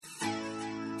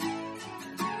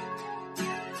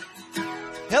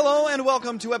Hello and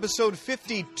welcome to episode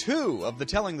 52 of the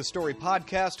Telling the Story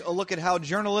podcast, a look at how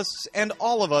journalists and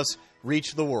all of us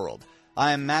reach the world.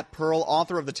 I am Matt Pearl,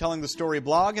 author of the Telling the Story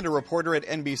blog and a reporter at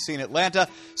NBC in Atlanta.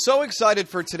 So excited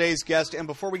for today's guest, and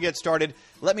before we get started,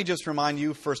 let me just remind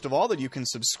you, first of all, that you can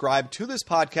subscribe to this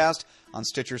podcast on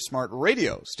Stitcher Smart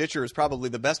Radio. Stitcher is probably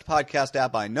the best podcast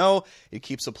app I know. It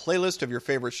keeps a playlist of your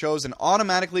favorite shows and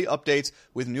automatically updates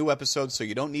with new episodes, so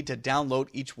you don't need to download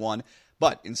each one.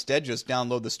 But instead, just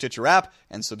download the Stitcher app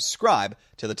and subscribe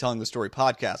to the Telling the Story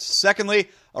podcast. Secondly,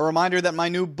 a reminder that my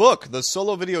new book, The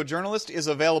Solo Video Journalist, is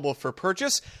available for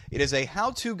purchase. It is a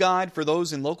how-to guide for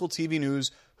those in local TV news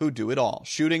who do it all,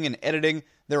 shooting and editing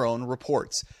their own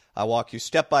reports. I walk you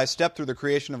step by step through the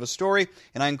creation of a story,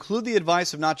 and I include the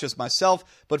advice of not just myself,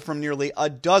 but from nearly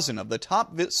a dozen of the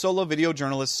top solo video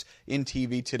journalists in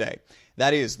TV today.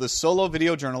 That is The Solo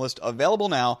Video Journalist, available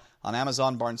now on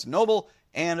Amazon, Barnes & Noble,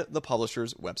 and the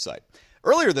publisher's website.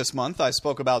 Earlier this month, I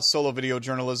spoke about solo video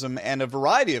journalism and a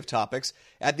variety of topics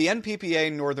at the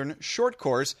NPPA Northern Short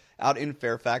Course out in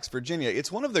Fairfax, Virginia.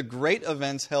 It's one of the great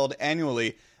events held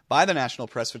annually by the National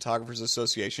Press Photographers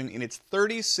Association in its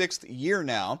 36th year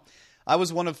now. I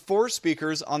was one of 4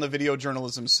 speakers on the video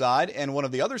journalism side, and one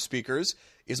of the other speakers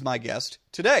is my guest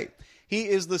today. He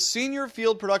is the Senior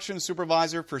Field Production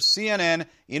Supervisor for CNN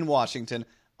in Washington,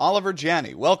 Oliver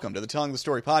Janney. Welcome to the Telling the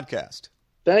Story podcast.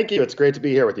 Thank you. It's great to be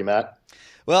here with you, Matt.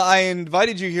 Well, I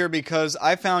invited you here because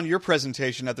I found your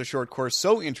presentation at the short course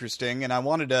so interesting, and I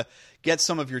wanted to get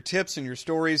some of your tips and your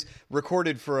stories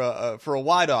recorded for a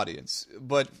wide audience.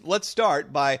 But let's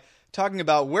start by talking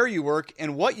about where you work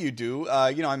and what you do.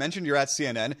 I mentioned you're at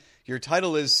CNN. Your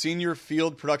title is Senior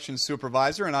Field Production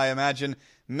Supervisor, and I imagine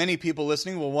many people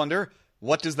listening will wonder,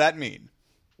 what does that mean?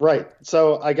 Right.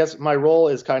 So I guess my role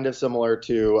is kind of similar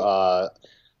to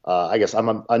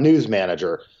I'm a news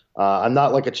manager. I'm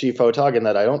not like a chief photog in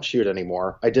that I don't shoot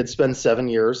anymore. I did spend 7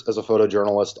 years as a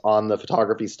photojournalist on the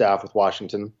photography staff with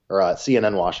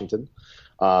CNN Washington.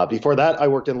 Before that, I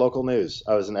worked in local news.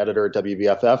 I was an editor at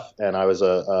WBFF, and I was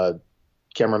a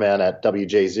cameraman at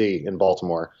WJZ in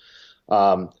Baltimore.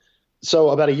 So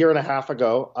about a year and a half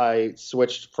ago, I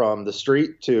switched from the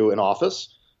street to an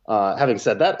office. Having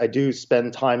said that, I do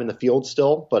spend time in the field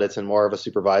still, but it's in more of a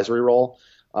supervisory role.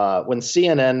 When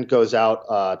CNN goes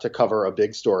out to cover a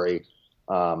big story,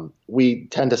 we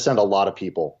tend to send a lot of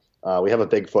people. We have a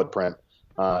big footprint.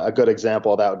 A good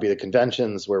example of that would be the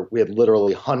conventions, where we had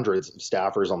literally hundreds of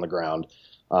staffers on the ground.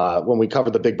 When we cover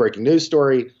the big breaking news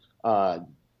story,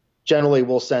 generally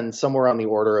we'll send somewhere on the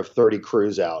order of 30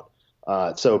 crews out.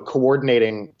 So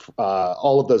coordinating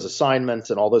all of those assignments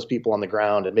and all those people on the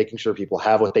ground and making sure people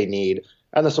have what they need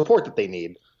and the support that they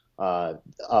need.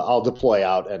 I'll deploy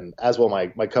out, and as will my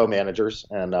co-managers,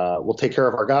 and we'll take care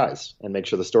of our guys and make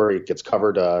sure the story gets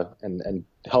covered and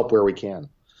help where we can.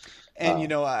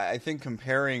 And, I think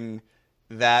comparing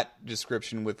that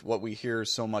description with what we hear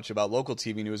so much about local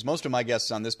TV news, most of my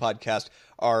guests on this podcast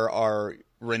are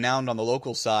renowned on the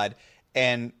local side,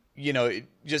 and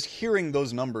just hearing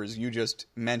those numbers you just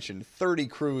mentioned, 30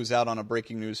 crews out on a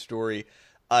breaking news story,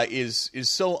 is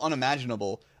so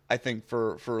unimaginable, I think,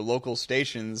 for local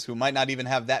stations who might not even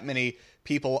have that many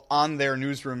people on their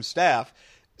newsroom staff.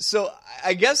 So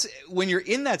I guess when you're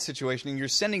in that situation and you're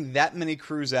sending that many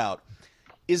crews out,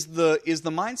 is the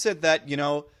mindset that,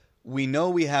 we know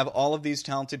we have all of these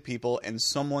talented people and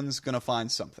someone's going to find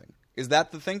something? Is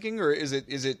that the thinking, or is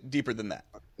it deeper than that?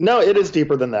 No, it is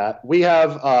deeper than that. We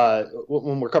have,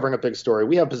 when we're covering a big story,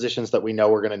 we have positions that we know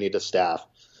we're going to need to staff.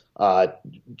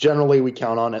 Generally, we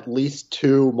count on at least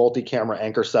 2 multi-camera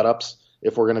anchor setups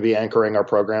if we're going to be anchoring our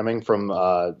programming from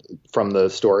the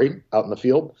story out in the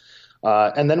field.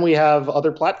 And then we have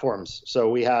other platforms. So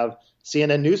we have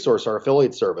CNN News Source, our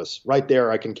affiliate service. Right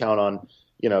there, I can count on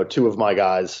 2 of my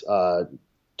guys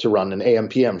to run an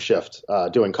AM/PM shift,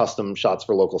 doing custom shots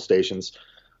for local stations.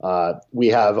 We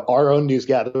have our own news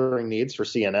gathering needs for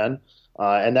CNN.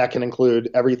 And that can include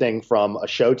everything from a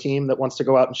show team that wants to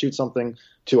go out and shoot something,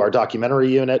 to our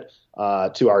documentary unit,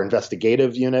 to our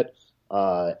investigative unit.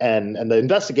 And the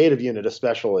investigative unit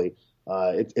especially,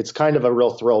 it's kind of a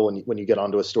real thrill when you get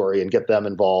onto a story and get them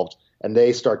involved, and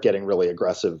they start getting really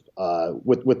aggressive.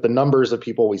 With the numbers of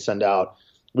people we send out,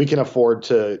 we can afford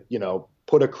to,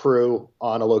 put a crew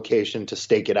on a location to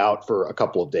stake it out for a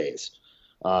couple of days.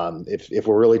 If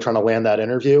we're really trying to land that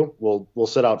interview, we'll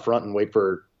sit out front and wait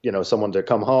for someone to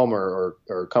come home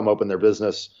or come open their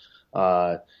business.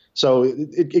 So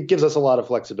it gives us a lot of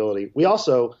flexibility. We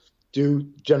also do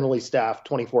generally staff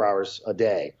 24 hours a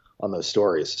day on those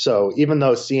stories. So even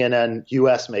though CNN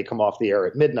US may come off the air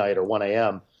at midnight or 1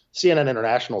 a.m., CNN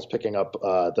International is picking up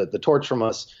the torch from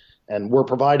us, and we're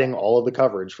providing all of the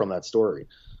coverage from that story.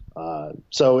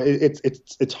 So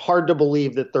it's hard to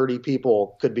believe that 30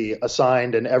 people could be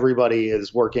assigned and everybody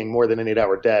is working more than an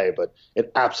 8-hour day, but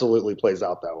it absolutely plays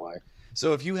out that way.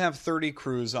 So if you have 30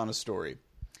 crews on a story,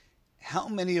 how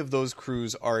many of those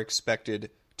crews are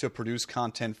expected to produce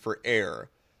content for air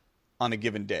on a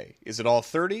given day? Is it all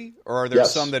 30, or are there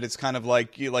some that it's kind of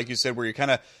like you said, where you're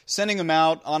kind of sending them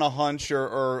out on a hunch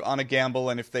or on a gamble,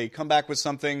 and if they come back with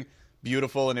something,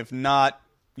 beautiful, and if not,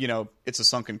 it's a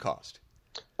sunken cost?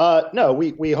 No,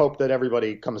 we hope that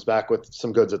everybody comes back with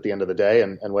some goods at the end of the day,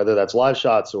 and whether that's live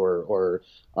shots or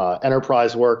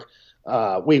enterprise work.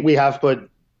 We have put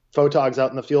photogs out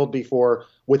in the field before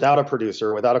without a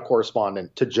producer, without a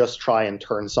correspondent, to just try and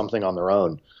turn something on their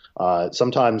own.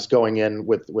 Sometimes going in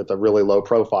with a really low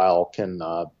profile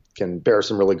can bear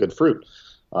some really good fruit.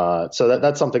 So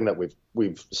that's something that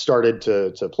we've started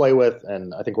to play with,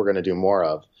 and I think we're going to do more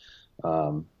of.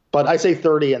 But I say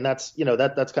 30, and that's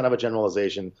kind of a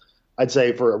generalization. I'd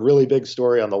say for a really big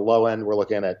story on the low end, we're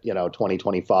looking at 20,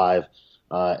 25.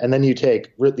 And then you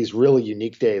take these really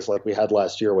unique days like we had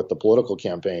last year with the political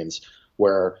campaigns,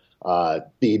 where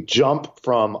the jump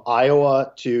from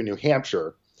Iowa to New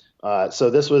Hampshire. So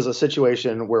this was a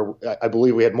situation where I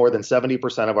believe we had more than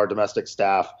 70% of our domestic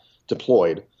staff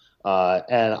deployed.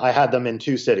 And I had them in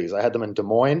two cities. I had them in Des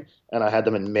Moines and I had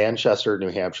them in Manchester, New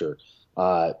Hampshire.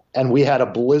 And we had a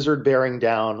blizzard bearing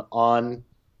down on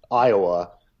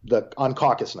Iowa on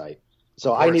caucus night.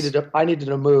 So I needed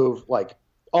to move like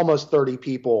almost 30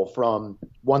 people from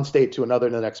one state to another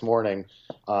the next morning.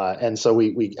 And so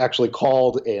we actually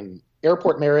called an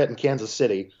airport Marriott in Kansas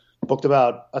City, booked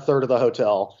about a third of the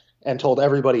hotel, and told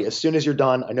everybody, as soon as you're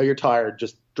done, I know you're tired,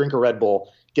 just drink a Red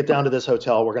Bull, get down to this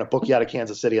hotel. We're going to book you out of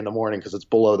Kansas City in the morning because it's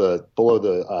below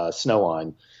the snow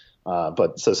line.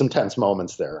 But so some tense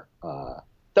moments there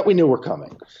that we knew were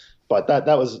coming. But that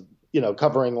was,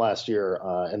 covering last year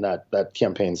in that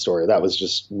campaign story. That was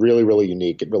just really, really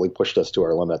unique. It really pushed us to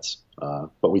our limits,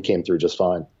 but we came through just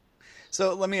fine.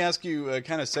 So let me ask you,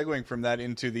 kind of segueing from that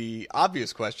into the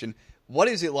obvious question, what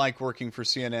is it like working for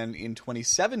CNN in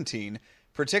 2017,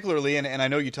 particularly, and I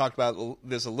know you talked about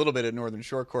this a little bit at Northern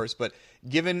Shore Course, but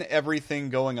given everything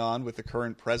going on with the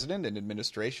current president and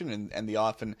administration and the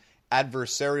often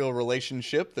adversarial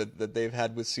relationship that they've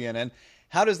had with CNN,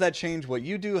 how does that change what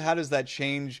you do? How does that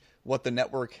change what the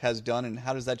network has done? And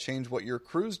how does that change what your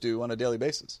crews do on a daily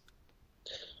basis?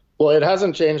 Well, it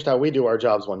hasn't changed how we do our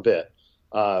jobs one bit.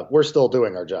 We're still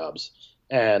doing our jobs.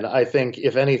 And I think,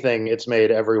 if anything, it's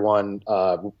made everyone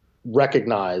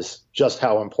recognize just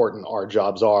how important our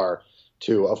jobs are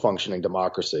to a functioning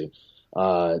democracy.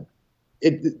 You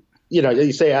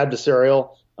say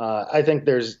adversarial. I think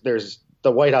there's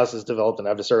the White House has developed an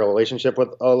adversarial relationship with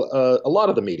a lot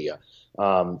of the media.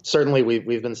 Certainly,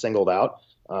 we've been singled out.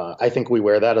 I think we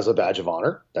wear that as a badge of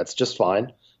honor. That's just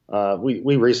fine.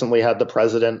 We recently had the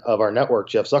president of our network,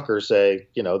 Jeff Zucker, say,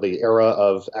 the era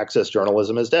of access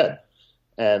journalism is dead.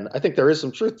 And I think there is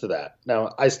some truth to that.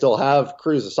 Now, I still have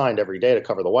crews assigned every day to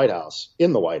cover the White House,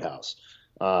 in the White House.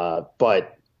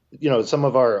 But, some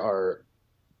of our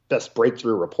best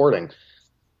breakthrough reporting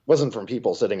wasn't from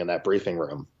people sitting in that briefing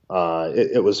room.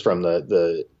 It was from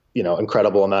the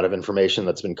incredible amount of information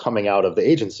that's been coming out of the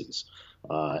agencies.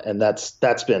 And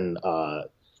that's been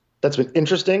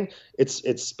interesting.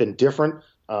 It's been different.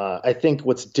 I think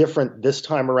what's different this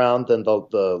time around than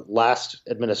the last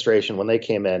administration when they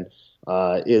came in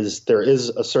is there is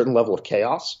a certain level of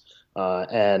chaos,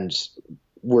 and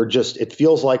it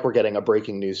feels like we're getting a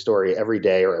breaking news story every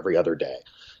day or every other day.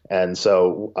 And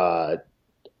so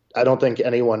I don't think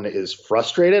anyone is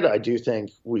frustrated. I do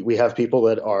think we have people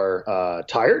that are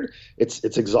tired. It's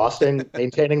exhausting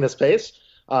maintaining this pace.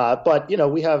 But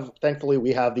thankfully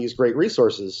we have these great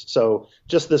resources. So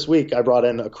just this week, I brought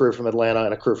in a crew from Atlanta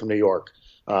and a crew from New York,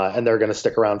 and they're going to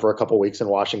stick around for a couple weeks in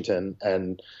Washington,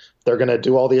 and they're going to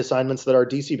do all the assignments that our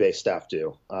DC-based staff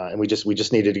do. And we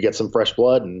just needed to get some fresh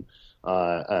blood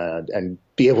and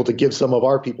be able to give some of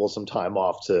our people some time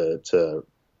off to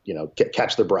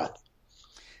catch their breath.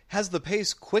 Has the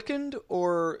pace quickened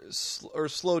or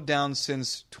slowed down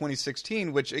since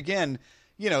 2016? Which again,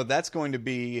 that's going to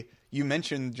be. You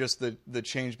mentioned just the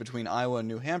change between Iowa and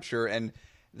New Hampshire, and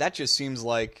that just seems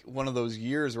like one of those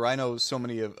years where I know so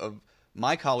many of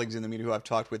my colleagues in the media who I've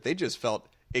talked with, they just felt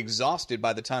exhausted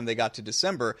by the time they got to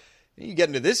December. You get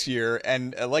into this year,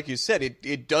 and like you said,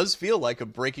 it does feel like a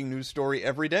breaking news story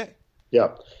every day.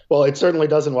 Yeah. Well, it certainly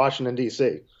does in Washington,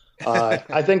 D.C.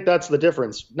 I think that's the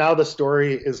difference. Now the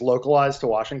story is localized to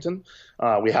Washington.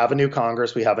 We have a new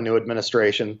Congress. We have a new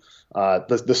administration.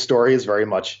 The story is very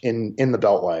much in the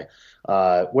Beltway.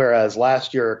 Whereas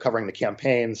last year, covering the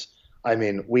campaigns, I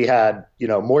mean, we had,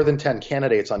 more than 10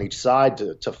 candidates on each side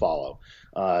to follow.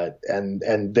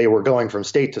 And they were going from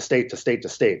state to state to state to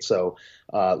state. So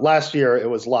last year, it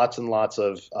was lots and lots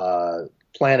of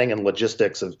planning and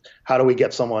logistics of how do we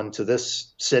get someone to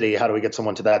this city? How do we get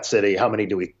someone to that city? How many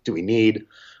do we need?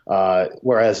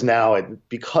 Whereas now,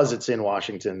 because it's in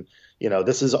Washington,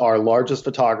 this is our largest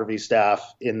photography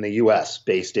staff in the U.S.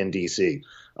 based in D.C.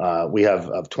 We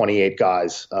have 28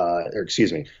 guys,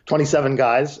 27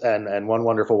 guys and one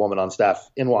wonderful woman on staff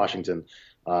in Washington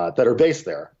that are based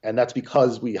there. And that's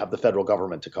because we have the federal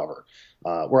government to cover.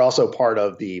 We're also part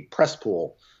of the press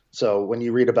pool. So when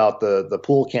you read about the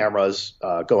pool cameras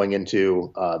going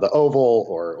into the Oval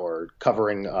or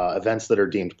covering events that are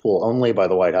deemed pool only by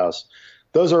the White House,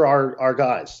 those are our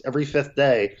guys. Every fifth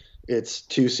day, it's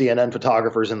two CNN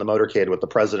photographers in the motorcade with the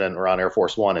president or on Air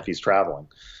Force One if he's traveling.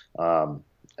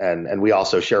 And we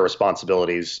also share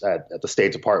responsibilities at the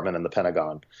State Department and the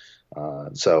Pentagon.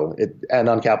 And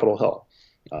on Capitol Hill.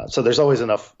 So there's always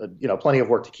enough, plenty of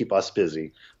work to keep us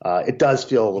busy. It does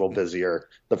feel a little busier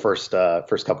the first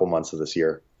couple months of this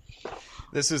year.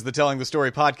 This is the Telling the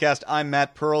Story podcast. I'm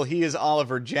Matt Pearl. He is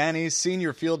Oliver Janney,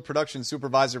 Senior Field Production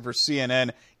Supervisor for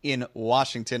CNN in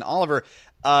Washington. Oliver,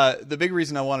 the big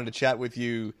reason I wanted to chat with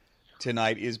you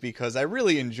tonight is because I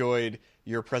really enjoyed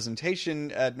your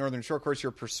presentation at Northern Shore Course,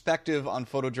 your perspective on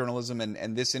photojournalism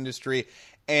and this industry.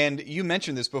 And you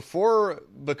mentioned this before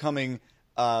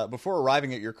arriving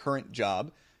at your current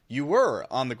job, you were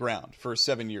on the ground for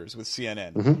 7 years with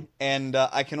CNN. Mm-hmm. And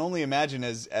I can only imagine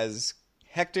as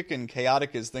hectic and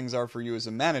chaotic as things are for you as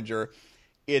a manager,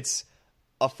 it's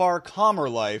a far calmer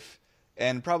life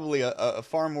and probably a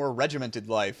far more regimented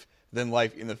life than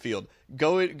life in the field.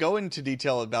 Go into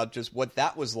detail about just what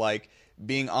that was like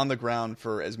being on the ground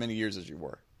for as many years as you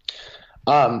were.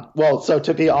 Well, so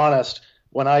to be honest,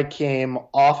 when I came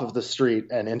off of the street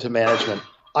and into management,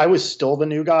 I was still the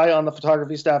new guy on the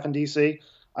photography staff in DC.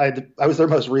 I was their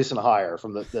most recent hire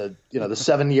from the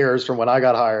 7 years from when I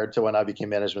got hired to when I became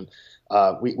management.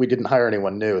 We didn't hire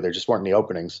anyone new. There just weren't any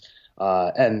openings.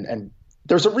 And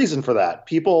there's a reason for that.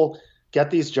 People get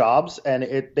these jobs and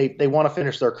they want to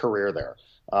finish their career there.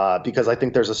 Because I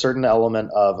think there's a certain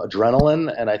element of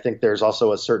adrenaline, and I think there's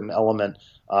also a certain element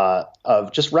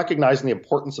of just recognizing the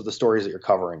importance of the stories that you're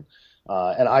covering.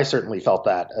 And I certainly felt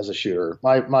that as a shooter.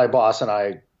 My boss and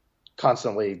I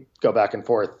constantly go back and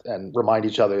forth and remind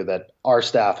each other that our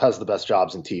staff has the best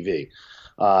jobs in TV.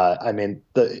 I mean,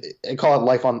 they call it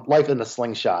life in the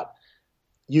slingshot.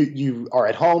 You are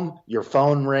at home, your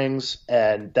phone rings,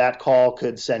 and that call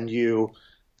could send you,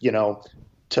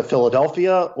 to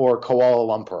Philadelphia or Kuala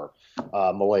Lumpur,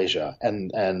 Malaysia.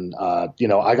 And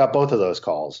I got both of those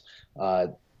calls.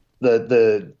 When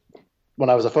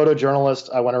I was a photojournalist,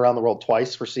 I went around the world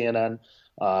twice for CNN.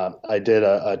 I did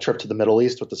a trip to the Middle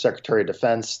East with the Secretary of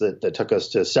Defense that took us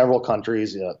to several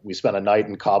countries. We spent a night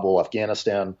in Kabul,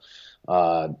 Afghanistan.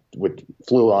 We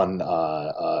flew on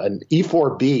an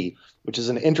E-4B, which is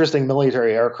an interesting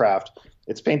military aircraft.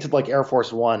 It's painted like Air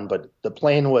Force One, but the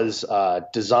plane was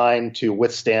designed to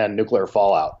withstand nuclear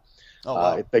fallout. Oh,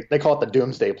 wow. They call it the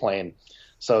Doomsday plane.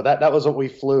 So that was what we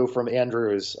flew from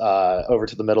Andrews over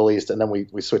to the Middle East, and then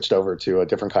we switched over to a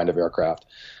different kind of aircraft.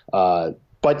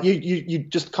 But you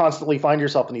just constantly find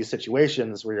yourself in these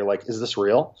situations where you're like, is this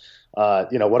real?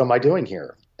 What am I doing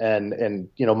here? And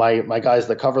my guys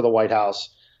that cover the White House,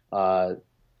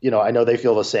 I know they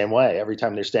feel the same way. Every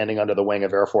time they're standing under the wing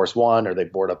of Air Force One or they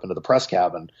board up into the press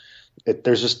cabin, you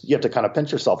have to kind of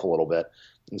pinch yourself a little bit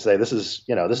and say, this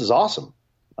is awesome.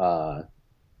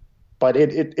 But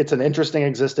it's an interesting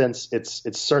existence.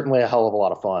 It's certainly a hell of a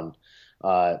lot of fun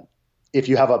if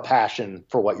you have a passion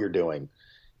for what you're doing.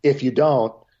 If you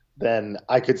don't, then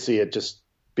I could see it just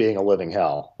being a living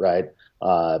hell, right?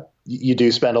 You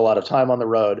do spend a lot of time on the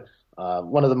road.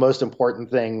 One of the most important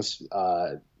things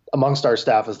amongst our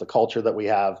staff is the culture that we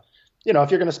have.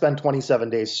 If you're going to spend 27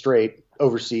 days straight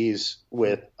overseas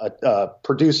with a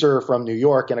producer from New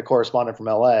York and a correspondent from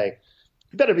LA,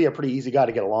 you better be a pretty easy guy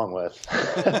to get along with.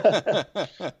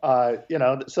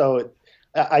 So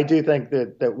I do think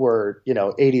that we're,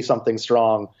 80 something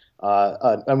strong.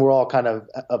 And we're all kind of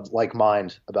like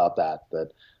mind about that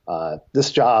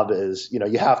this job is,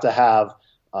 you have to have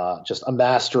just a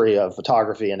mastery of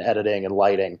photography and editing and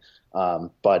lighting.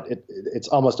 But it's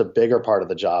almost a bigger part of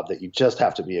the job that you just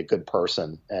have to be a good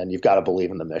person and you've got to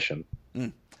believe in the mission.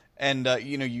 Mm. And,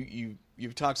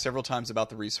 you've talked several times about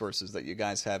the resources that you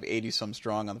guys have, 80 some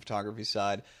strong on the photography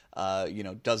side,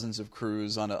 dozens of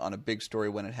crews on a big story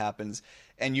when it happens.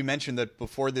 And you mentioned that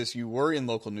before this, you were in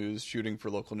local news, shooting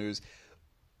for local news.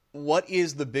 what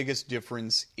is the biggest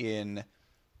difference in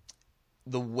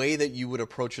the way that you would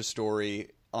approach a story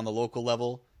on the local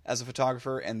level as a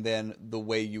photographer and then the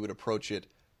way you would approach it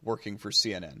working for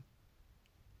CNN?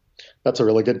 That's a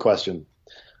really good question.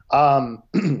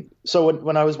 So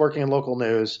when I was working in local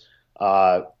news,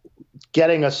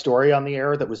 getting a story on the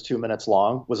air that was 2 minutes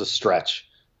long was a stretch.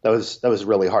 That was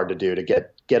really hard to do, to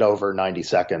get over 90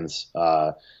 seconds.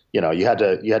 You had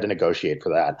to negotiate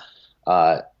for that.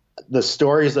 The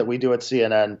stories that we do at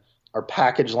CNN, our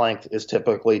package length is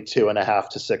typically 2.5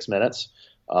 to 6 minutes.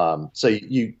 So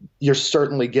you're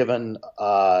certainly given,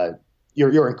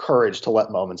 you're encouraged to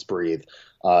let moments breathe,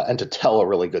 and to tell a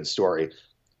really good story.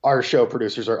 Our show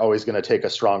producers are always going to take a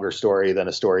stronger story than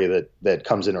a story that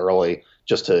comes in early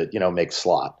just to, make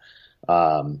slot.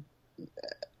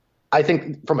 I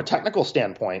think from a technical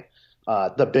standpoint,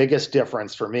 the biggest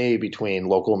difference for me between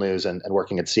local news and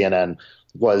working at CNN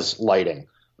was lighting.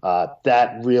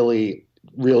 That really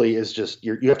is just,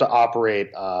 you have to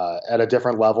operate at a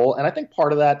different level. And I think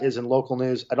part of that is in local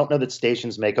news. I don't know that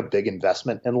stations make a big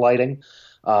investment in lighting.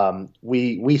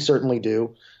 We certainly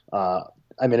do.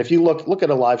 If you look at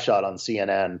a live shot on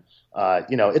CNN,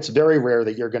 it's very rare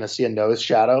that you're going to see a nose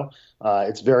shadow.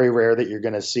 It's very rare that you're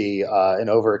going to see an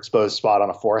overexposed spot on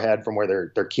a forehead from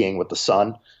where they're keying with the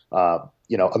sun,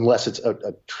 unless it's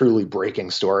a truly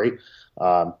breaking story.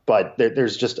 But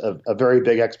there's just a very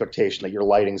big expectation that your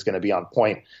lighting is going to be on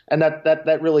point. And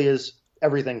that really is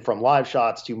everything from live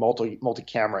shots to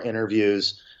multi-camera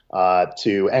interviews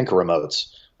to anchor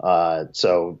remotes.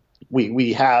 So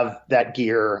we have that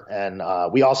gear, and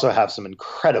we also have some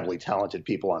incredibly talented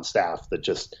people on staff that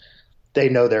just, they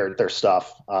know their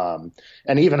stuff.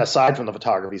 And even aside from the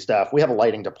photography staff, we have a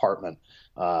lighting department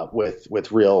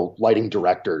with real lighting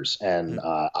directors. And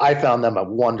I found them a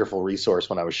wonderful resource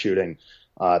when I was shooting.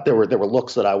 There were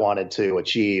looks that I wanted to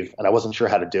achieve, and I wasn't sure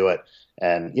how to do it.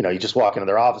 And, you just walk into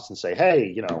their office and say,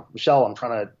 hey, Michelle, I'm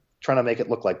trying to make it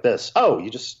look like this. Oh, you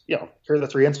just, here are the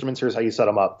 3 instruments. Here's how you set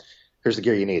them up. Here's the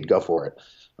gear you need. Go for it.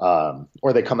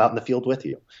 Or they come out in the field with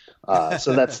you.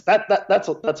 So that's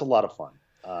a lot of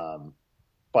fun.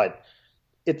 But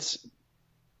it's,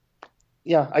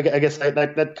 I guess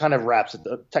that kind of wraps it.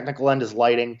 The technical end is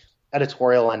lighting.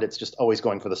 Editorial end, it's just always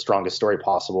going for the strongest story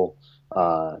possible.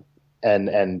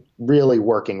 And really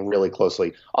working really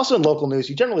closely. Also in local news,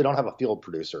 you generally don't have a field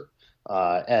producer.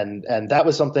 And that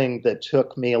was something that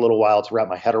took me a little while to wrap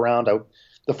my head around.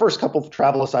 The first couple of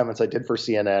travel assignments I did for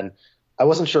CNN, I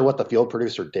wasn't sure what the field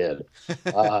producer did.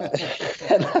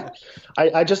 And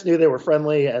I just knew they were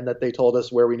friendly and that they told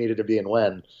us where we needed to be and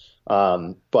when.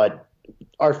 But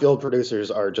our field producers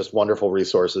are just wonderful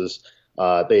resources.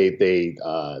 They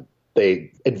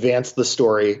advance the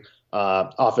story.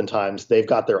 Oftentimes they've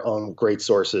got their own great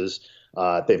sources.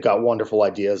 They've got wonderful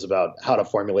ideas about how to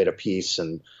formulate a piece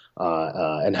and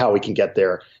how we can get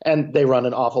there. And they run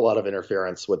an awful lot of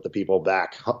interference with the people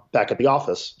back at the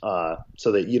office,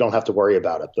 so that you don't have to worry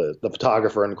about it. The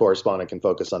photographer and correspondent can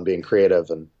focus on being creative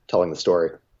and telling the story.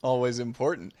 Always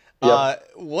important. Yep.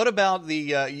 What about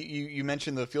the you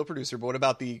mentioned the field producer, but what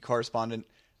about the correspondent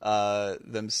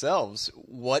themselves?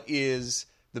 What is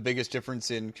the biggest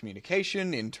difference in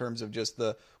communication in terms of just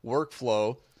the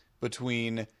workflow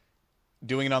between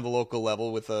doing it on the local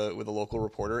level with a local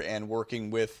reporter and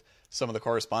working with some of the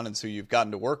correspondents who you've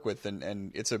gotten to work with,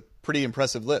 and it's a pretty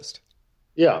impressive list.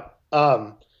 Yeah.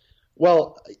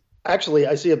 Well, actually,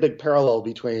 I see a big parallel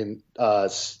between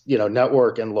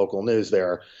network and local news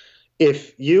there.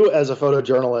 If you, as a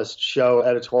photojournalist, show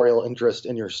editorial interest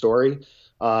in your story,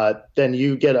 then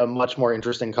you get a much more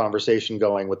interesting conversation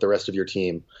going with the rest of your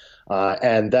team,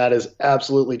 and that is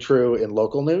absolutely true in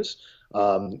local news.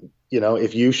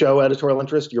 If you show editorial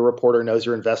interest, your reporter knows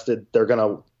you're invested. They're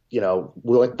gonna,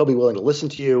 they'll be willing to listen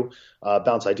to you,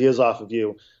 bounce ideas off of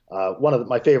you. One of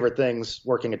my favorite things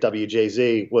working at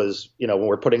WJZ was, when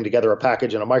we're putting together a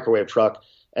package in a microwave truck,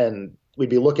 and we'd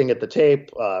be looking at the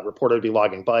tape, reporter would be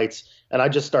logging bytes, and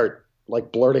I'd just start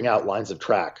like blurting out lines of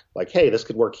track, like, hey, this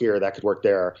could work here, that could work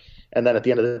there. And then at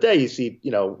the end of the day, you see,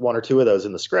 1 or 2 of those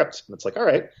in the script, and it's like, all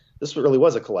right, this really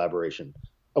was a collaboration.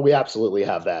 We absolutely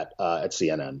have that at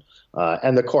CNN.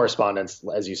 And the correspondents,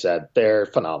 as you said, they're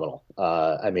phenomenal.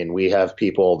 We have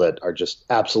people that are just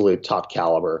absolute top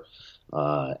caliber,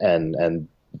 and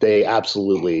they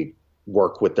absolutely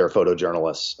work with their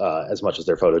photojournalists as much as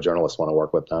their photojournalists want to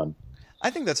work with them. I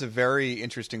think that's a very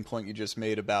interesting point you just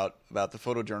made about the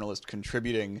photojournalist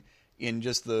contributing in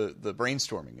just the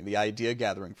brainstorming and the idea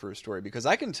gathering for a story. Because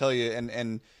I can tell you,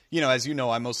 and as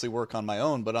I mostly work on my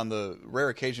own, but on the rare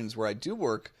occasions where I do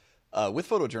work with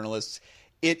photojournalists,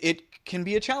 it can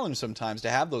be a challenge sometimes to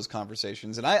have those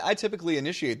conversations, and I typically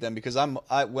initiate them because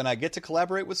when I get to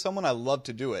collaborate with someone, I love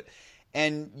to do it,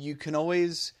 and you can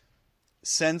always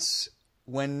sense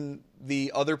when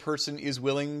the other person is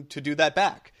willing to do that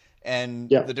back, and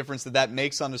the difference that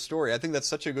makes on a story. I think that's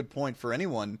such a good point for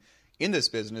anyone in this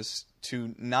business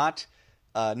to not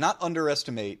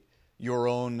underestimate your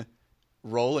own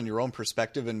role and your own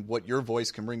perspective and what your voice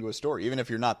can bring to a story, even if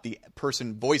you're not the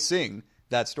person voicing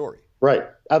that story. Right.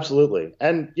 Absolutely.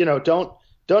 And, don't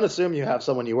assume you have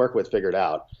someone you work with figured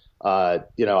out.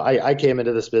 I came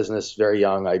into this business very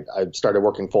young. I started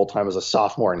working full time as a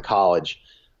sophomore in college.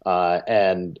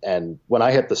 And when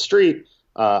I hit the street,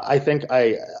 I think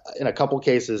in a couple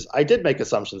cases, I did make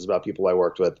assumptions about people I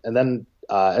worked with. And then,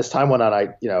 as time went on, I,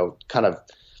 kind of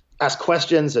asked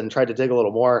questions and tried to dig a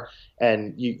little more.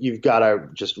 And you've got to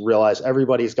just realize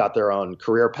everybody's got their own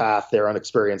career path, their own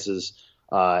experiences,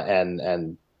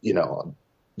 and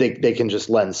they can just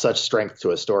lend such strength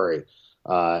to a story,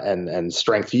 and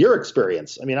strength to your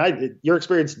experience. I mean, your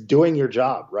experience doing your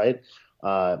job, right?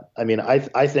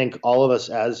 I think all of us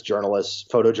as journalists,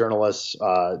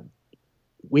 photojournalists,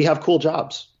 we have cool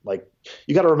jobs. Like,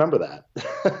 you got to remember that.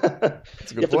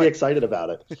 You have to be excited about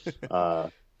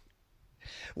it.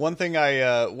 One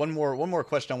more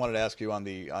question I wanted to ask you on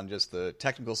just the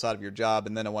technical side of your job,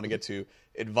 and then I want to get to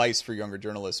advice for younger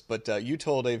journalists. But you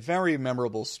told a very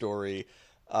memorable story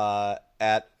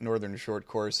at Northern Short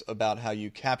Course about how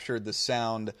you captured the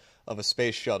sound of a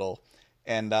space shuttle,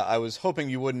 and I was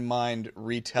hoping you wouldn't mind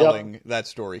retelling that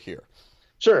story here.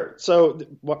 Sure. So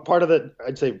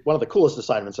I'd say one of the coolest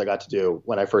assignments I got to do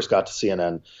when I first got to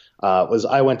CNN was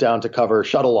I went down to cover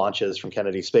shuttle launches from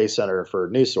Kennedy Space Center for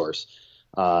News Source.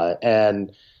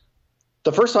 And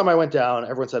the first time I went down,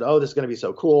 everyone said, "Oh, this is going to be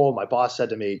so cool." My boss said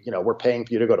to me, "We're paying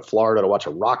for you to go to Florida to watch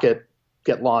a rocket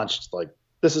get launched. Like,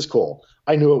 this is cool."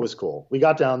 I knew it was cool. We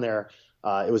got down there.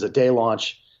 It was a day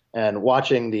launch, and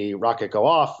watching the rocket go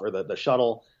off, or the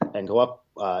shuttle, and go up,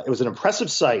 it was an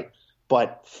impressive sight,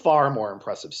 but far more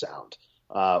impressive sound.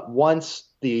 Once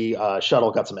the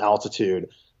shuttle got some altitude,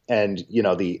 and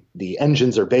the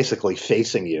engines are basically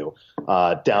facing you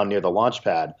down near the launch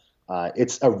pad,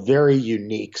 it's a very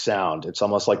unique sound. It's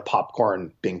almost like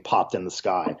popcorn being popped in the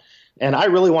sky, and I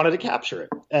really wanted to capture it.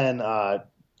 And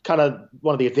kind of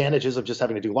one of the advantages of just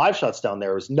having to do live shots down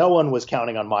there is no one was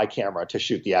counting on my camera to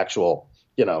shoot the actual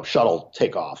shuttle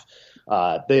takeoff.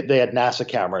 They had NASA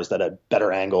cameras that had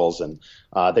better angles, and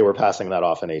they were passing that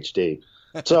off in HD.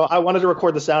 So I wanted to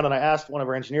record the sound, and I asked one of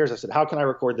our engineers, I said, "How can I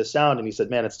record this sound?" And he said,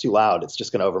 "Man, it's too loud. It's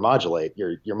just going to overmodulate.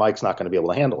 Your mic's not going to be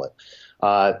able to handle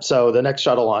it." So the next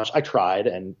shuttle launch, I tried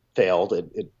and failed.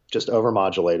 It just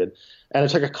overmodulated. And it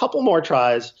took a couple more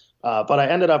tries, but I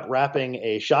ended up wrapping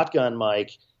a shotgun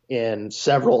mic in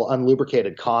several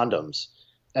unlubricated condoms.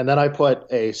 And then I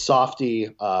put a softy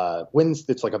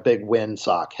it's like a big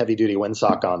windsock, heavy duty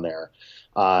windsock on there,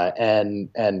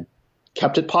 and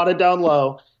kept it potted down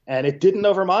low, and it didn't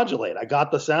overmodulate. I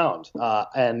got the sound.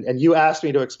 And you asked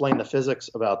me to explain the physics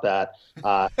about that.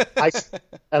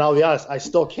 And I'll be honest, I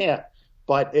still can't,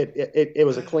 but it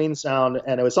was a clean sound,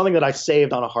 and it was something that I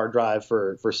saved on a hard drive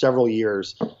for several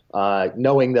years,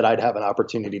 knowing that I'd have an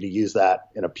opportunity to use that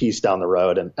in a piece down the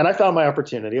road. And I found my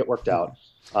opportunity. It worked out.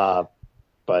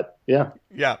 But yeah.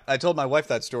 Yeah, I told my wife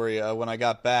that story when I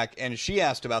got back, and she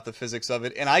asked about the physics of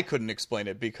it, and I couldn't explain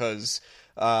it because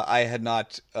I had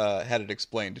not had it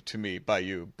explained to me by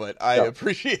you. But I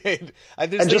appreciate. I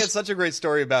just think it's such a great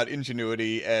story about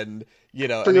ingenuity and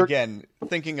again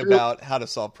thinking about how to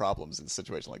solve problems in a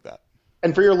situation like that.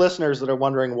 And for your listeners that are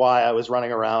wondering why I was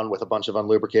running around with a bunch of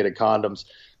unlubricated condoms,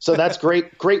 so that's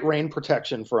great rain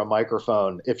protection for a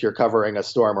microphone if you're covering a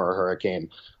storm or a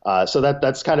hurricane. So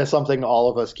that's kind of something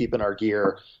all of us keep in our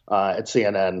gear at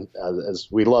CNN, as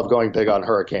we love going big on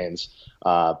hurricanes.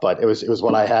 But it was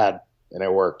what I had, and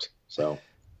it worked. So.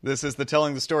 This is the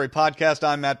Telling the Story podcast.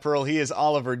 I'm Matt Pearl. He is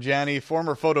Oliver Janney,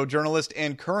 former photojournalist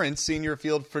and current senior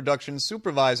field production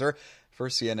supervisor for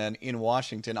CNN in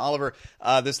Washington. Oliver,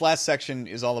 this last section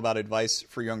is all about advice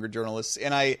for younger journalists,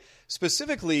 and I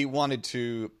specifically wanted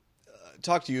to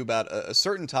talk to you about a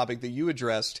certain topic that you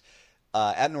addressed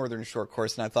at Northern Short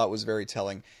Course, and I thought was very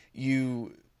telling.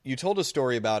 You told a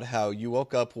story about how you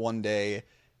woke up one day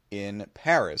in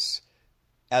Paris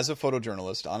as a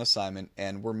photojournalist on assignment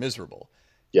and were miserable.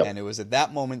 Yep. And it was at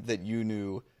that moment that you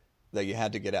knew that you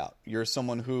had to get out. You're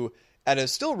someone who, at a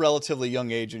still relatively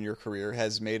young age in your career,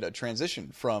 has made a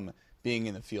transition from being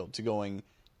in the field to going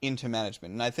into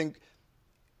management. And I think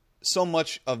so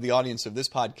much of the audience of this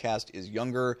podcast is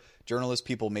younger journalists,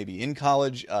 people maybe in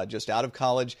college, just out of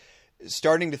college.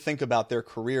 starting to think about their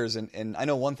careers. And I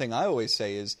know one thing I always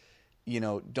say is,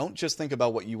 don't just think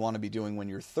about what you want to be doing when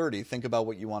you're 30. Think about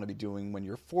what you want to be doing when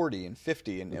you're 40 and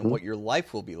 50 and what your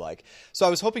life will be like. So I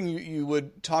was hoping you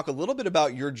would talk a little bit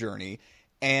about your journey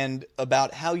and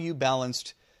about how you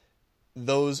balanced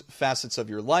those facets of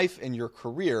your life and your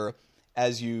career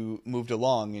as you moved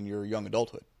along in your young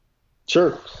adulthood.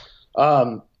 Sure.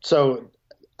 So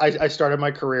I started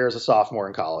my career as a sophomore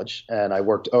in college, and I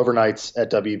worked overnights at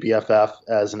WBFF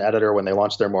as an editor when they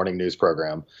launched their morning news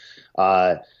program.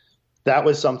 That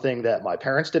was something that my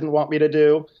parents didn't want me to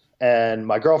do, and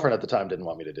my girlfriend at the time didn't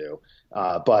want me to do.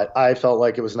 But I felt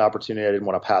like it was an opportunity I didn't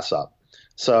want to pass up.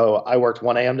 So I worked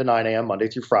 1 a.m. to 9 a.m. Monday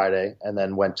through Friday, and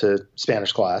then went to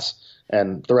Spanish class.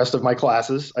 And the rest of my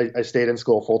classes, I stayed in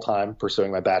school full time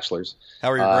pursuing my bachelor's. How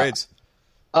were your grades?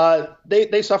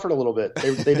 They suffered a little bit.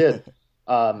 They did.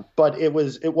 But it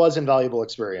was invaluable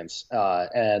experience.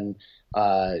 And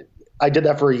I did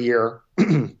that for a year.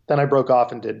 Then I broke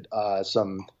off and did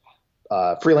some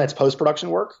freelance post-production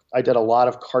work. I did a lot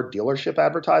of car dealership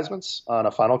advertisements on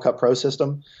a Final Cut Pro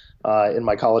system in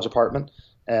my college apartment.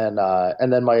 And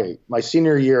then my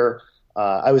senior year,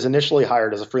 I was initially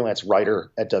hired as a freelance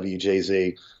writer at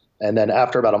WJZ. And then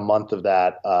after about a month of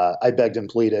that, I begged and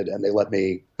pleaded, and they let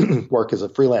me work as a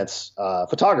freelance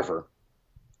photographer.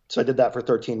 So I did that for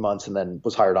 13 months and then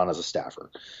was hired on as a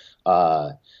staffer.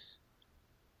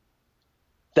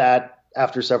 That,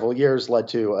 after several years, led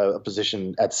to a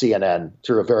position at CNN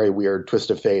through a very weird twist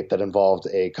of fate that involved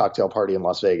a cocktail party in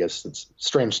Las Vegas. It's a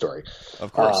strange story.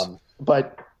 Of course.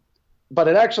 But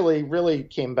it actually really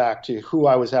came back to who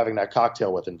I was having that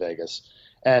cocktail with in Vegas.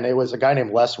 And it was a guy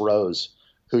named Les Rose,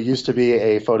 who used to be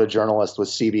a photojournalist with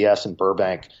CBS in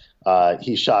Burbank.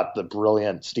 He shot the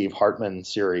brilliant Steve Hartman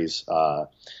series.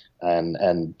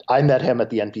 And I met him at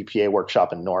the NPPA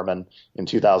workshop in Norman in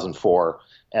 2004.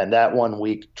 And that 1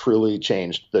 week truly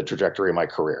changed the trajectory of my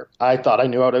career. I thought I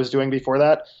knew what I was doing before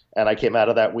that. And I came out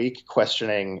of that week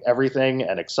questioning everything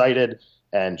and excited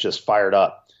and just fired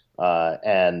up,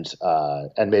 and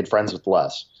made friends with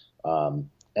Les. I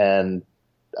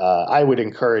would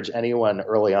encourage anyone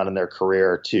early on in their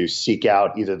career to seek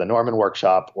out either the Norman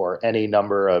Workshop or any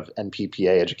number of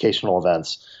NPPA educational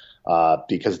events,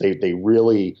 because they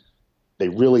really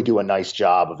do a nice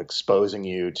job of exposing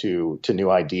you to new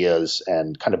ideas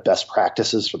and kind of best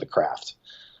practices for the craft.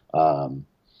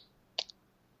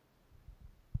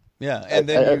 Yeah, and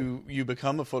then you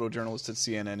become a photojournalist at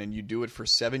CNN, and you do it for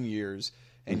 7 years,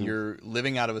 and you're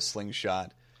living out of a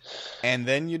slingshot. And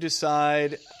then you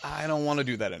decide, I don't want to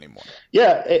do that anymore.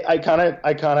 Yeah, I kind of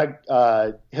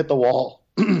hit the wall.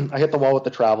 I hit the wall with the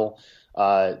travel.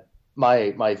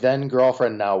 My then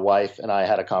girlfriend, now wife, and I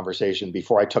had a conversation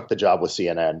before I took the job with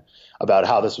CNN about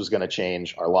how this was going to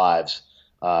change our lives,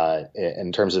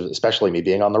 in terms of especially me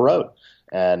being on the road.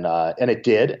 And it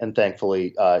did. And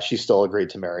thankfully, she still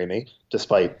agreed to marry me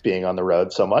despite being on the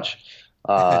road so much,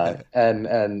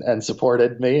 and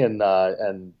supported me.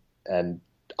 And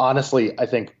honestly, I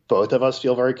think both of us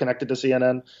feel very connected to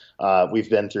CNN. We've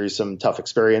been through some tough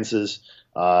experiences,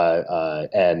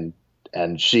 and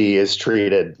she is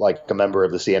treated like a member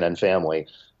of the CNN family.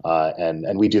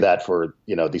 And we do that for,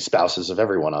 the spouses of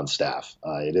everyone on staff.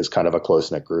 It is kind of a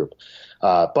close-knit group.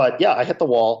 But yeah, I hit the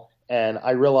wall and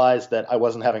I realized that I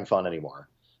wasn't having fun anymore.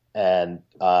 And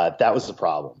that was the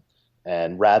problem.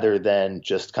 And rather than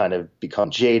just kind of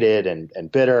become jaded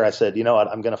and bitter, I said, you know what,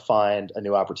 I'm going to find a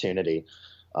new opportunity.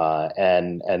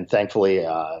 And thankfully,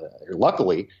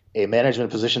 luckily, a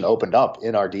management position opened up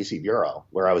in our DC bureau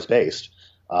where I was based.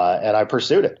 And I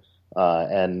pursued it,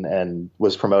 and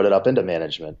was promoted up into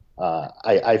management.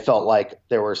 I felt like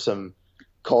there were some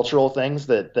cultural things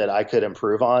that I could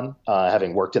improve on,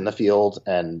 having worked in the field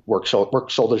and worked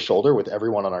shoulder to shoulder with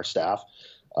everyone on our staff.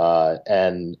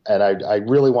 And I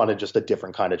really wanted just a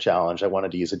different kind of challenge. I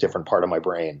wanted to use a different part of my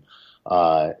brain.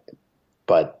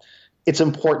 But it's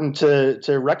important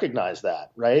to recognize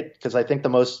that, right? Because I think the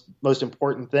most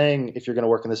important thing, if you're going to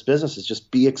work in this business, is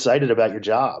just be excited about your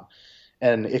job.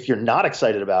 And if you're not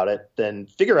excited about it, then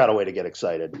figure out a way to get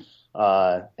excited.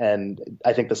 And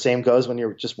I think the same goes when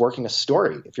you're just working a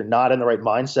story. If you're not in the right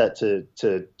mindset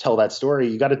to tell that story,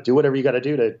 you got to do whatever you got to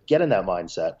do to get in that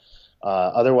mindset.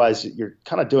 Otherwise, you're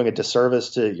kind of doing a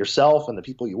disservice to yourself and the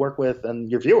people you work with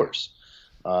and your viewers,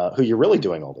 who you're really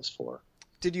doing all this for.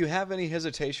 Did you have any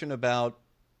hesitation about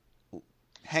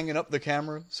hanging up the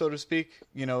camera, so to speak?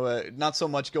 Not so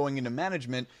much going into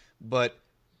management, but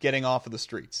getting off of the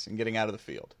streets and getting out of the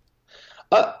field?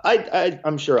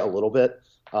 I'm sure a little bit.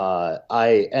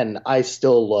 I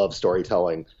still love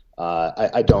storytelling.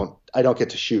 I don't get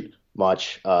to shoot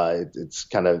much. It's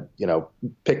kind of,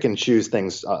 pick and choose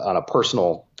things on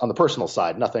the personal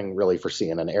side, nothing really for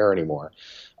CNN Air anymore.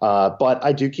 But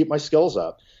I do keep my skills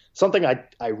up. Something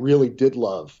I really did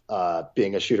love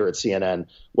being a shooter at CNN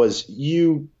was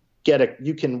you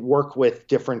can work with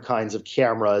different kinds of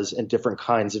cameras and different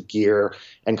kinds of gear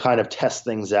and kind of test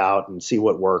things out and see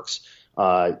what works.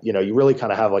 You really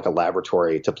kind of have like a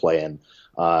laboratory to play in.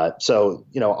 So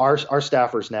our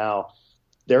staffers now,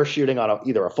 they're shooting on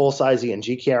either a full-size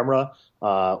ENG camera,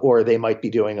 or they might be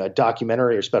doing a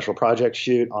documentary or special project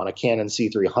shoot on a Canon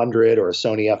C300 or a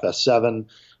Sony FS7,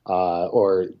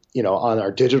 or on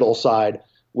our digital side,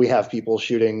 we have people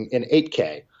shooting in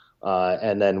 8K,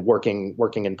 and then working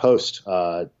in post,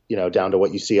 down to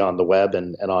what you see on the web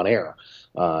and on air.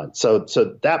 So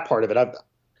that part of it,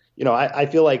 I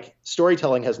feel like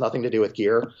storytelling has nothing to do with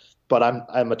gear, but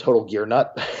I'm a total gear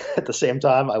nut at the same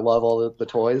time. I love all the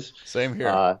toys. Same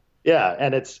here.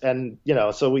 Yeah.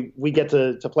 So we get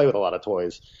to play with a lot of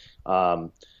toys.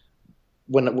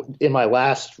 When in my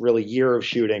last really year of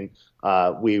shooting,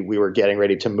 we were getting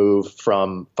ready to move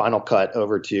from Final Cut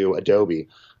over to Adobe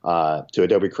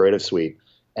Creative Suite.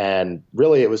 And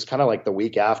really it was kind of like the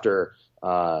week after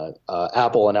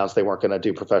Apple announced they weren't going to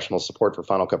do professional support for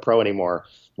Final Cut Pro anymore.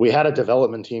 We had a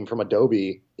development team from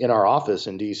Adobe in our office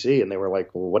in DC, and they were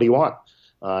like, well, what do you want?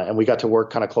 And we got to work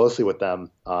kind of closely with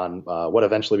them on what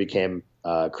eventually became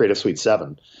Creative Suite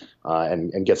 7,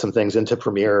 and get some things into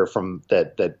Premiere from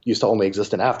that used to only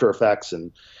exist in After Effects,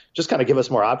 and just kind of give us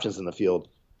more options in the field.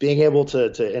 Being able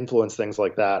to influence things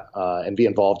like that and be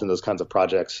involved in those kinds of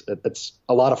projects, it's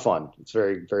a lot of fun. It's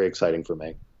very, very exciting for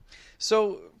me.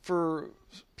 So for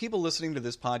people listening to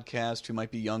this podcast who might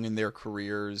be young in their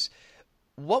careers,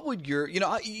 what would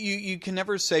you can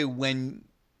never say when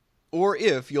or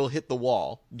if you'll hit the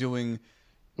wall doing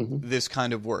this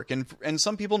kind of work. And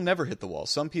some people never hit the wall.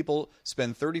 Some people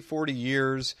spend 30, 40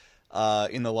 years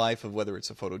in the life of whether it's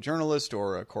a photojournalist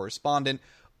or a correspondent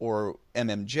or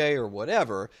MMJ or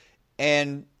whatever.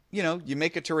 And, you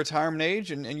make it to retirement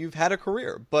age and you've had a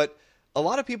career. But a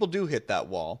lot of people do hit that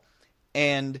wall.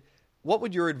 And what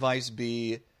would your advice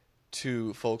be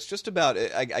to folks just about,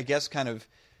 I guess, kind of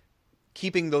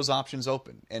keeping those options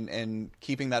open and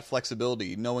keeping that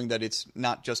flexibility, knowing that it's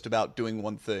not just about doing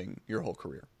one thing your whole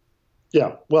career?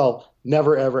 Yeah. Well,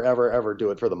 never, ever, ever, ever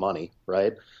do it for the money,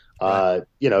 right? Right.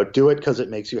 Do it because it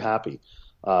makes you happy,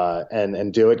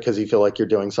 and do it because you feel like you're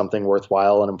doing something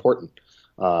worthwhile and important.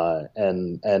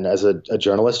 And as a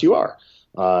journalist, you are.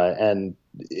 In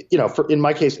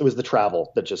my case, it was the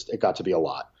travel that it got to be a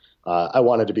lot. I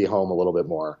wanted to be home a little bit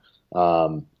more.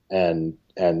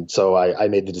 And so I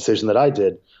made the decision that I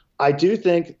did. I do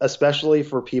think, especially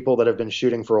for people that have been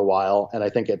shooting for a while, and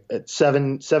I think at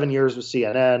 7 years with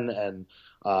CNN and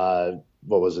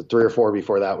what was it, 3 or 4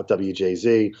 before that with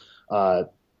WJZ,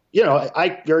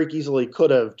 I very easily could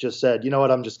have just said, you know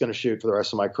what, I'm just going to shoot for the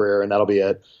rest of my career and that'll be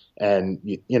it. And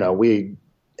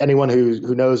anyone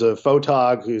who knows a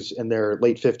photog who's in their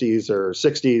late 50s or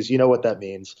 60s, you know what that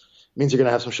means. It means you're going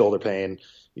to have some shoulder pain.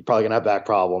 You're probably going to have back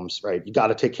problems, right? You got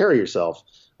to take care of yourself.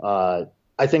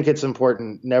 I think it's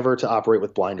important never to operate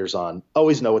with blinders on.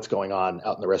 Always know what's going on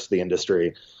out in the rest of the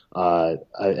industry.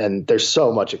 And there's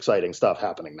so much exciting stuff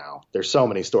happening now. There's so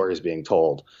many stories being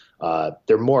told.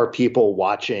 There are more people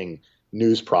watching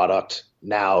news product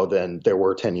now than there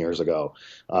were 10 years ago.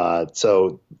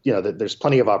 So there's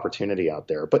plenty of opportunity out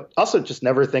there. But also just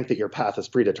never think that your path is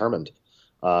predetermined.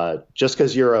 Just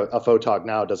because you're a photog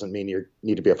now doesn't mean you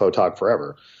need to be a photog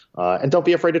forever. And don't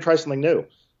be afraid to try something new.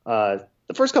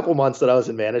 The first couple months that I was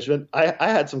in management, I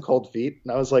had some cold feet,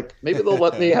 and I was like, maybe they'll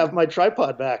let me have my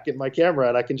tripod back in my camera,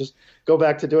 and I can just go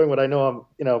back to doing what I know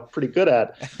I'm, pretty good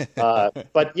at.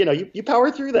 But you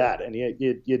power through that, and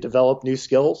you develop new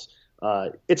skills.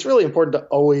 It's really important to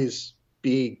always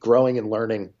be growing and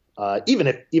learning, even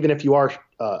if you are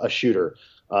a shooter.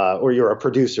 Or you're a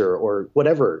producer or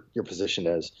whatever your position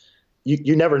is,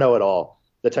 you never know it all.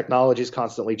 The technology is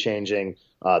constantly changing.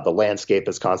 The landscape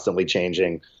is constantly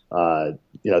changing.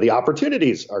 The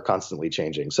opportunities are constantly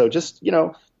changing. So just,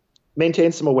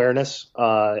 maintain some awareness,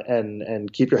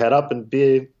 and keep your head up and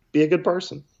be a good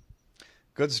person.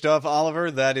 Good stuff, Oliver.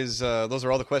 That is, those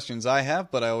are all the questions I have,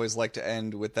 but I always like to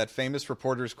end with that famous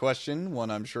reporter's question,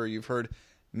 one I'm sure you've heard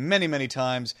many, many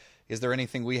times. Is there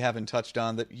anything we haven't touched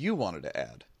on that you wanted to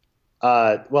add?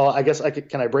 Well, I guess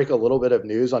can I break a little bit of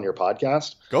news on your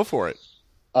podcast? Go for it.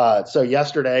 So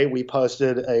yesterday we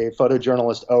posted a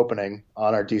photojournalist opening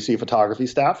on our DC photography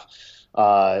staff.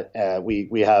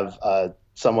 We have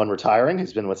someone retiring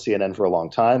who's been with CNN for a long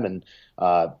time. And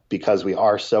because we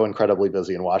are so incredibly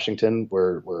busy in Washington,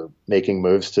 we're making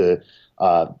moves to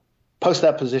post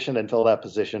that position and fill that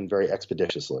position very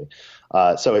expeditiously.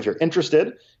 So if you're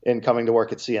interested in coming to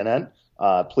work at CNN,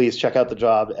 please check out the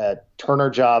job at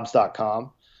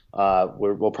turnerjobs.com.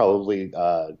 We'll probably,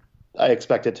 I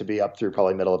expect it to be up through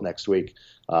probably middle of next week.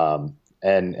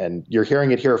 And you're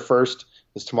hearing it here first,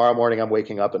 because tomorrow morning I'm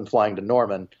waking up and flying to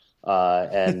Norman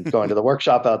and going to the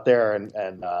workshop out there,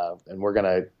 and we're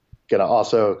gonna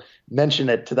also mention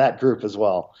it to that group as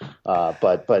well.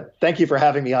 But thank you for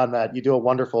having me on, Matt. You do a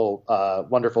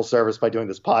wonderful service by doing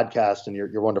this podcast and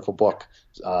your wonderful book.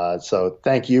 So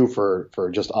thank you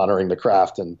for just honoring the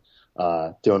craft and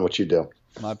doing what you do.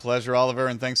 My pleasure, Oliver,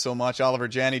 and thanks so much. Oliver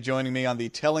Janney joining me on the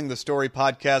Telling the Story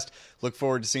podcast. Look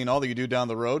forward to seeing all that you do down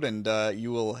the road, and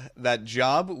that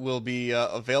job will be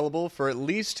available for at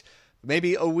least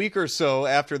maybe a week or so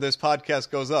after this podcast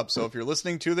goes up. So if you're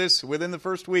listening to this within the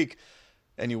first week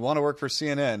and you want to work for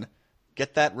CNN,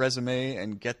 get that resume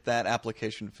and get that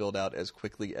application filled out as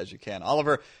quickly as you can.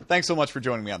 Oliver, thanks so much for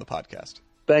joining me on the podcast.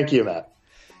 Thank you, Matt.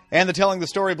 And the Telling the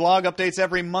Story blog updates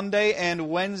every Monday and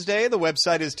Wednesday. The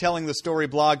website is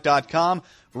tellingthestoryblog.com.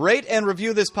 Rate and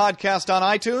review this podcast on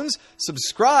iTunes,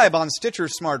 subscribe on Stitcher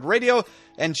Smart Radio,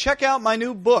 and check out my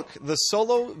new book, The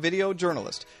Solo Video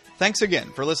Journalist. Thanks again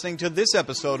for listening to this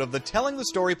episode of the Telling the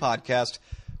Story podcast.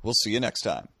 We'll see you next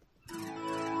time.